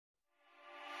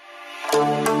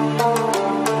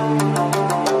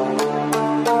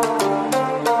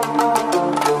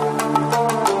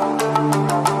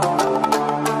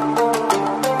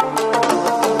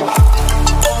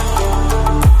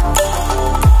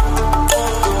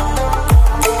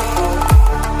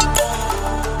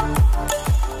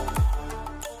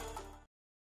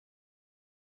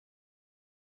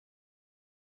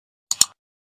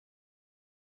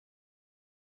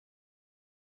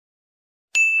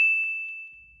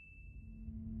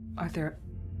Arthur.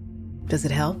 Does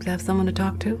it help to have someone to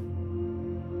talk to?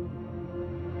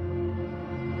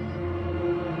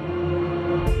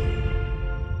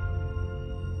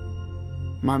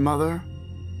 My mother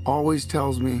always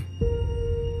tells me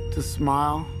to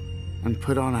smile and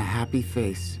put on a happy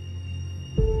face.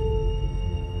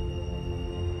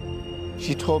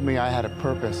 She told me I had a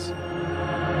purpose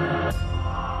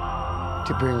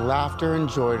to bring laughter and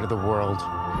joy to the world.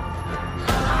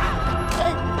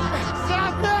 Hey,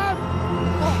 stop them!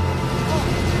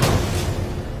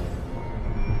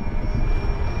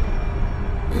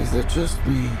 Is it just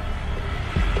me?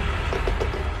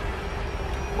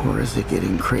 Or is it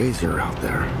getting crazier out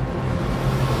there?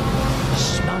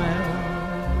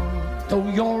 Smile, though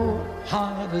your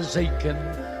heart is aching.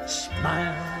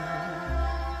 Smile,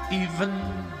 even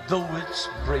though it's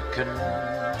breaking.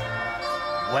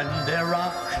 When there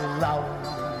are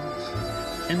clouds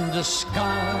in the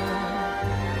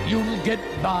sky, you'll get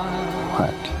by.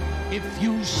 What? If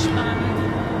you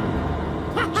smile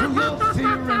to your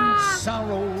fear and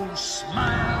sorrow,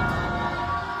 smile,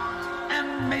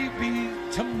 and maybe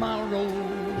tomorrow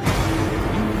you'll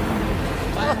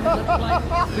find that life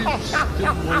is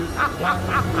still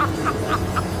worthwhile.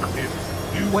 If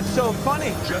you What's so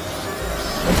funny? just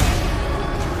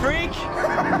Freak!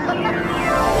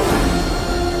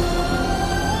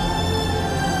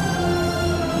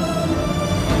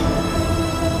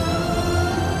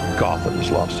 Gotham has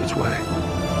lost its way.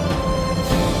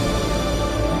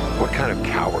 What kind of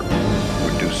coward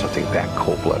would do something that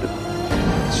cold-blooded?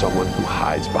 Someone who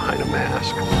hides behind a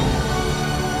mask.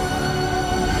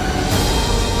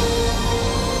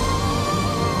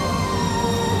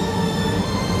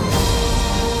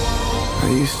 I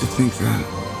used to think that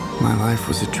my life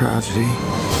was a tragedy.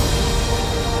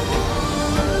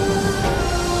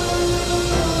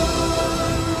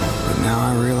 But now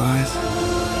I realize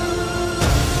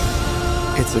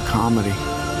it's a comedy.